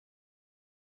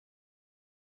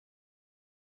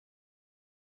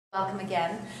Welcome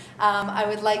again. I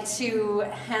would like to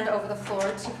hand over the floor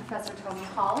to Professor Tony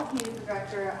Hall. He is the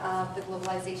Director of the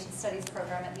Globalization Studies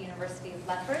Program at the University of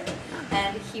Lethbridge,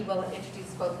 and he will introduce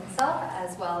both himself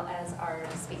as well as our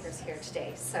speakers here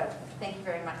today. So thank you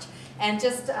very much. And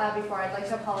just before, I'd like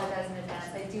to apologize in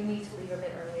advance. I do need to leave a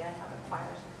bit early. I have a choir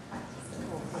practice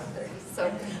at 4:30.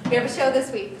 So we have a show this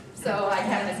week, so I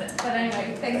can't miss it. But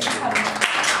anyway, thanks for coming.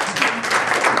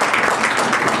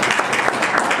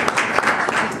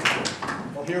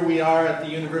 Here we are at the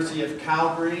University of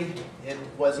Calgary. It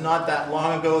was not that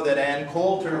long ago that Ann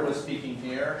Coulter was speaking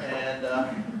here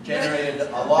and generated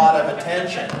a lot of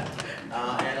attention.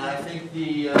 And I think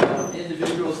the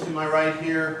individuals to my right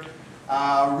here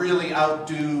really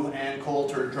outdo Ann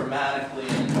Coulter dramatically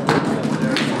in terms of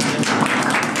their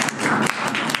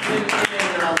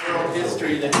in world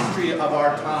history, the history of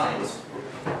our times.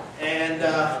 And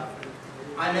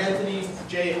I'm Anthony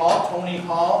J. Hall, Tony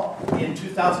Hall. In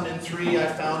 2003, I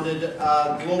founded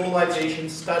Globalization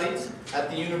Studies at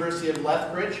the University of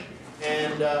Lethbridge.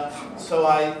 And so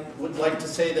I would like to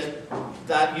say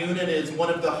that unit is one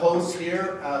of the hosts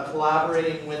here,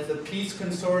 collaborating with the Peace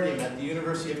Consortium at the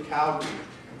University of Calgary.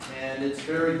 And it's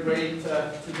very great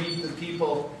to meet the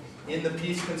people in the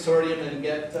Peace Consortium and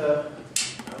get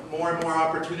more and more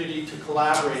opportunity to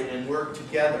collaborate and work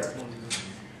together.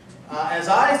 As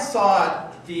I saw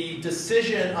the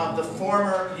decision of the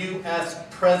former U.S.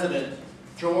 President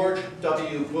George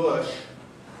W. Bush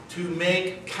to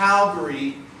make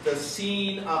Calgary the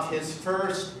scene of his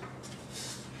first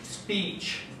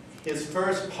speech, his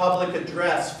first public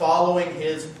address following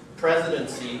his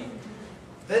presidency,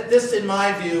 this, in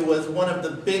my view, was one of the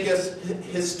biggest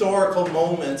historical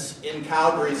moments in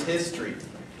Calgary's history.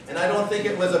 And I don't think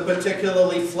it was a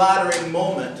particularly flattering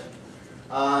moment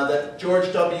that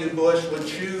George W. Bush would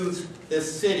choose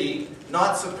this city,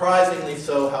 not surprisingly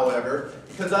so, however,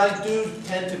 because I do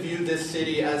tend to view this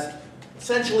city as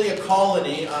essentially a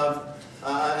colony of,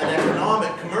 an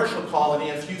economic, commercial colony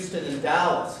of Houston and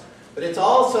Dallas. But it's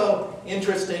also,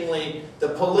 interestingly, the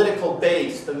political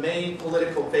base, the main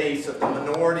political base of the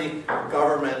minority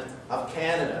government of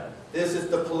Canada. This is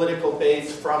the political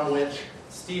base from which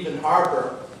Stephen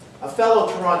Harper, a fellow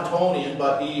Torontonian,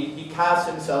 but he casts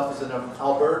himself as an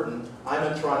Albertan. I'm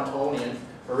a Torontonian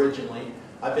originally.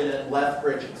 I've been at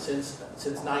Lethbridge since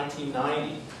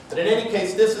 1990. But in any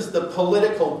case, this is the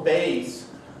political base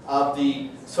of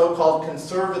the so-called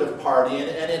Conservative Party, and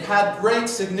it had great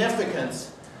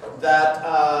significance that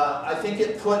I think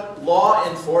it put law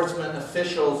enforcement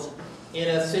officials in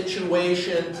a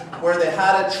situation where they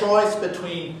had a choice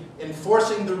between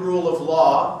enforcing the rule of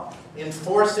law,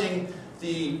 enforcing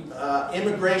the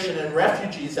Immigration and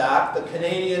Refugees Act, the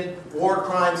Canadian War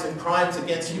Crimes and Crimes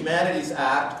Against Humanities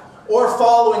Act, or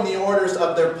following the orders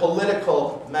of their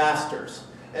political masters.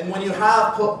 And when you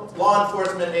have law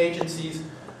enforcement agencies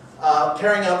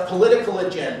carrying out political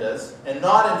agendas and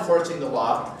not enforcing the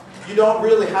law, you don't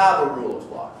really have a rule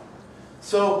of law.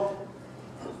 So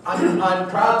I'm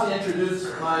proud to introduce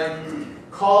my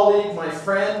colleague, my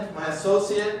friend, my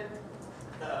associate,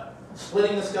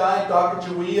 splitting the sky, Dr.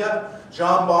 Jawia,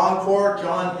 Jean Boncourt,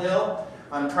 John Hill.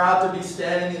 I'm proud to be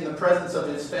standing in the presence of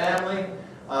his family,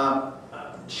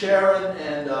 Sharon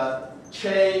and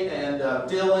Che and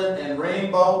Dylan and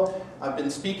Rainbow. I've been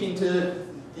speaking to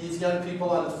these young people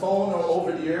on the phone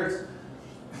over the years.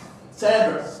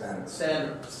 Sandra,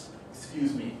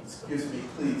 excuse me,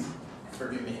 please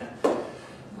forgive me.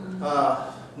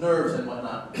 Nerves and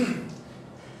whatnot.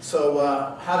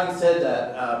 So having said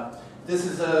that, this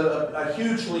is a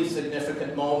hugely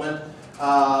significant moment.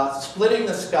 Splitting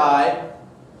the Sky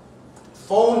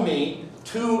phoned me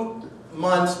 2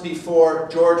 months before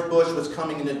George Bush was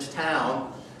coming into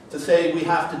town to say we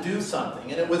have to do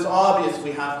something. And it was obvious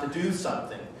we have to do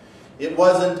something. It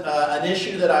wasn't an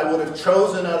issue that I would have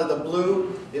chosen out of the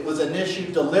blue. It was an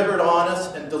issue delivered on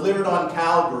us and delivered on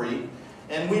Calgary.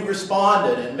 And we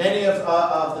responded, and many of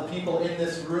the people in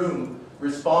this room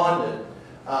responded,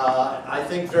 I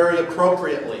think very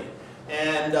appropriately.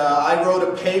 And I wrote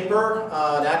a paper,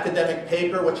 an academic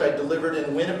paper, which I delivered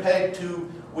in Winnipeg 2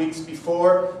 weeks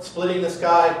before. Splitting the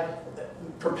Sky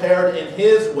prepared in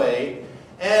his way,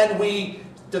 and we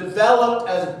developed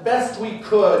as best we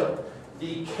could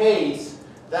the case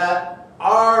that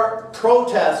our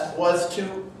protest was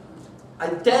to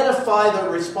identify the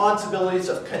responsibilities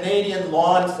of Canadian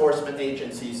law enforcement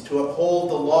agencies to uphold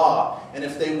the law. And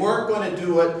if they weren't going to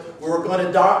do it, we were going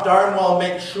to darn well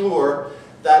make sure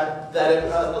that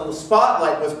the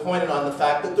spotlight was pointed on the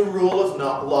fact that the rule of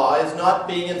law is not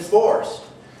being enforced.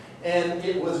 And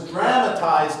it was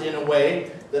dramatized in a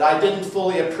way that I didn't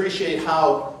fully appreciate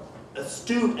how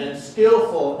astute and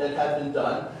skillful it had been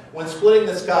done when Splitting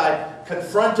the Sky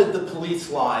confronted the police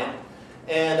line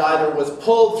and either was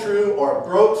pulled through or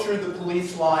broke through the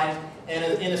police line, and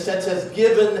in a sense has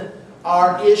given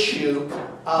our issue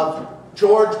of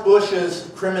George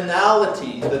Bush's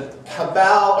criminality, the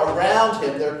cabal around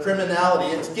him, their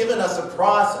criminality. It's given us a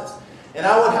process. And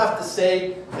I would have to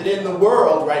say that in the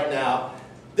world right now,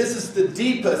 this is the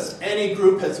deepest any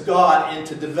group has got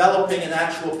into developing an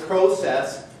actual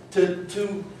process to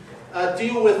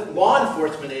deal with law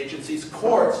enforcement agencies,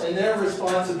 courts, and their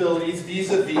responsibilities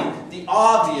vis-a-vis the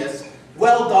obvious,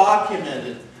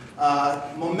 well-documented,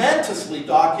 momentously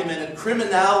documented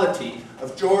criminality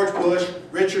of George Bush,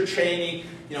 Richard Cheney,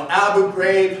 Abu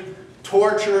Ghraib,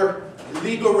 torture,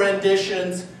 illegal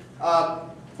renditions,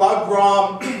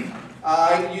 Bagram.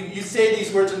 You say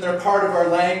these words and they're part of our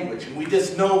language, and we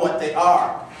just know what they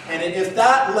are. And if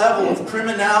that level of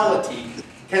criminality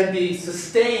can be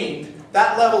sustained,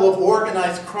 that level of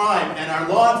organized crime, and our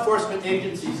law enforcement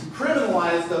agencies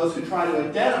criminalize those who try to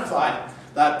identify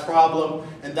that problem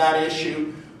and that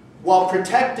issue, while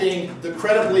protecting the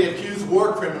credibly accused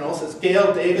war criminals, as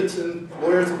Gail Davidson,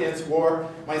 Lawyers Against War,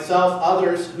 myself,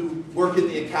 others who work in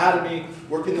the academy,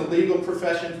 work in the legal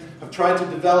profession, have tried to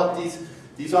develop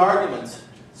these arguments.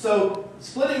 So,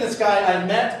 Splitting the Sky, I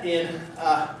met in,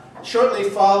 shortly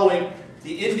following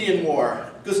the Indian War,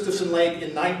 Gustafson Lake,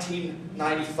 in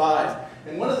 1995.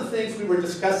 And one of the things we were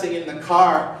discussing in the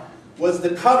car was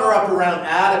the cover-up around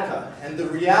Attica and the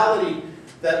reality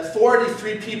that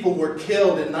 43 people were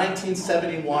killed in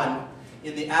 1971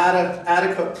 in the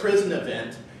Attica prison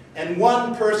event, and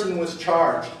one person was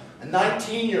charged, a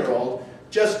 19-year-old,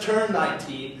 just turned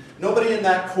 19. Nobody in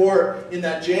that court, in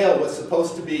that jail, was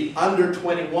supposed to be under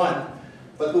 21,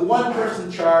 but the one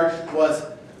person charged was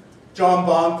John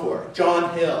Boncourt,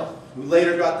 John Hill, who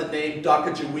later got the name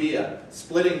Sacagawea,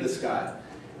 Splitting the Sky.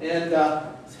 And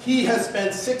he has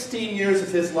spent 16 years of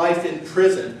his life in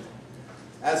prison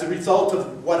as a result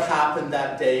of what happened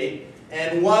that day,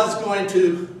 and was going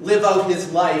to live out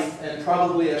his life, and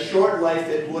probably a short life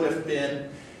it would have been.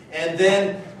 And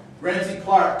then Ramsey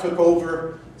Clark took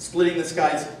over Splitting the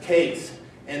Sky's case.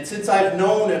 And since I've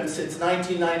known him since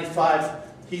 1995,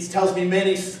 he tells me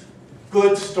many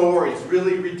good stories,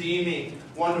 really redeeming,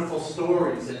 wonderful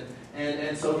stories.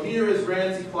 And so here is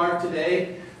Ramsey Clark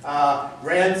today.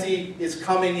 Ramsey is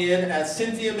coming in as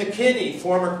Cynthia McKinney,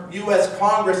 former U.S.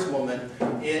 Congresswoman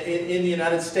in the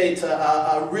United States,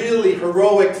 a really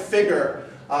heroic figure,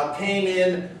 came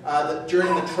in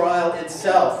during the trial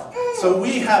itself. So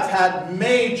we have had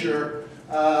major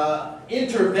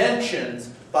interventions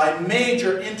by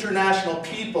major international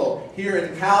people here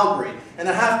in Calgary. And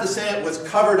I have to say it was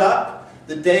covered up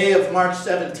the day of March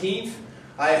 17th.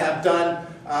 I have done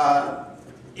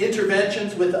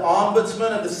interventions with the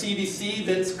Ombudsman of the CBC,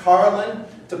 Vince Carlin,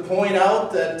 to point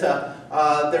out that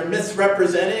they're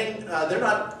misrepresenting, they're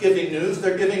not giving news,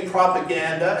 they're giving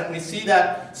propaganda, and we see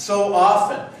that so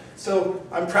often. So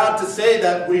I'm proud to say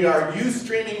that we are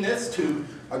Ustreaming this to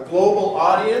a global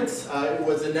audience. It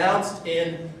was announced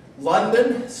in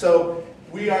London, so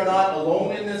we are not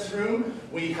alone in this room.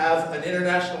 We have an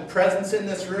international presence in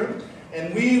this room,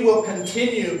 and we will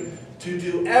continue to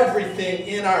do everything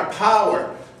in our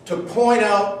power to point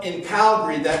out in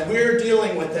Calgary that we're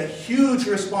dealing with a huge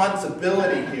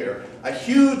responsibility here, a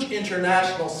huge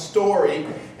international story,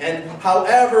 and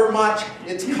however much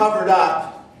it's covered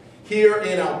up here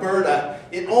in Alberta,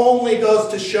 it only goes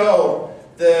to show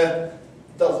the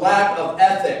lack of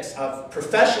ethics, of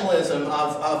professionalism,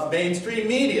 of mainstream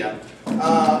media.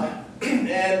 And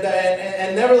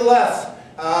nevertheless,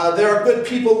 there are good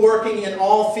people working in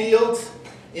all fields,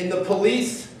 in the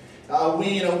police.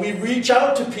 We reach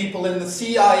out to people in the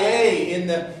CIA, in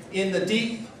the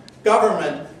deep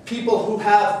government, people who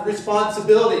have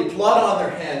responsibility, blood on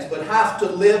their hands, but have to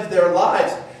live their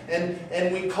lives.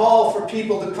 And we call for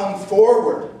people to come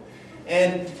forward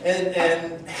and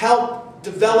help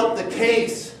develop the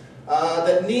case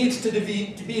that needs to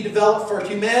be developed for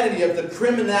humanity of the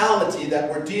criminality that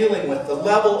we're dealing with, the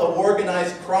level of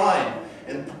organized crime.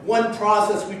 And one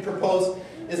process we propose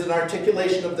is an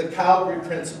articulation of the Calgary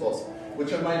principles,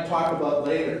 which I might talk about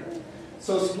later.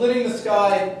 So Splitting the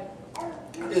Sky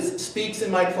speaks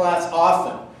in my class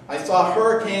often. I saw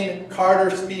Hurricane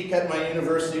Carter speak at my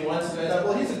university once, and I thought,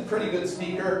 well, he's a pretty good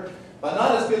speaker, but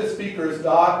not as good a speaker as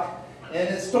Doc. And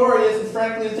his story isn't,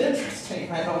 frankly, as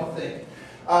interesting, I don't think.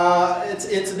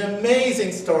 It's an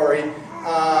amazing story,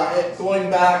 going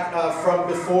back from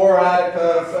before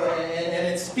Attica, and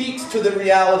it speaks to the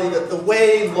reality that the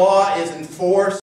way law is enforced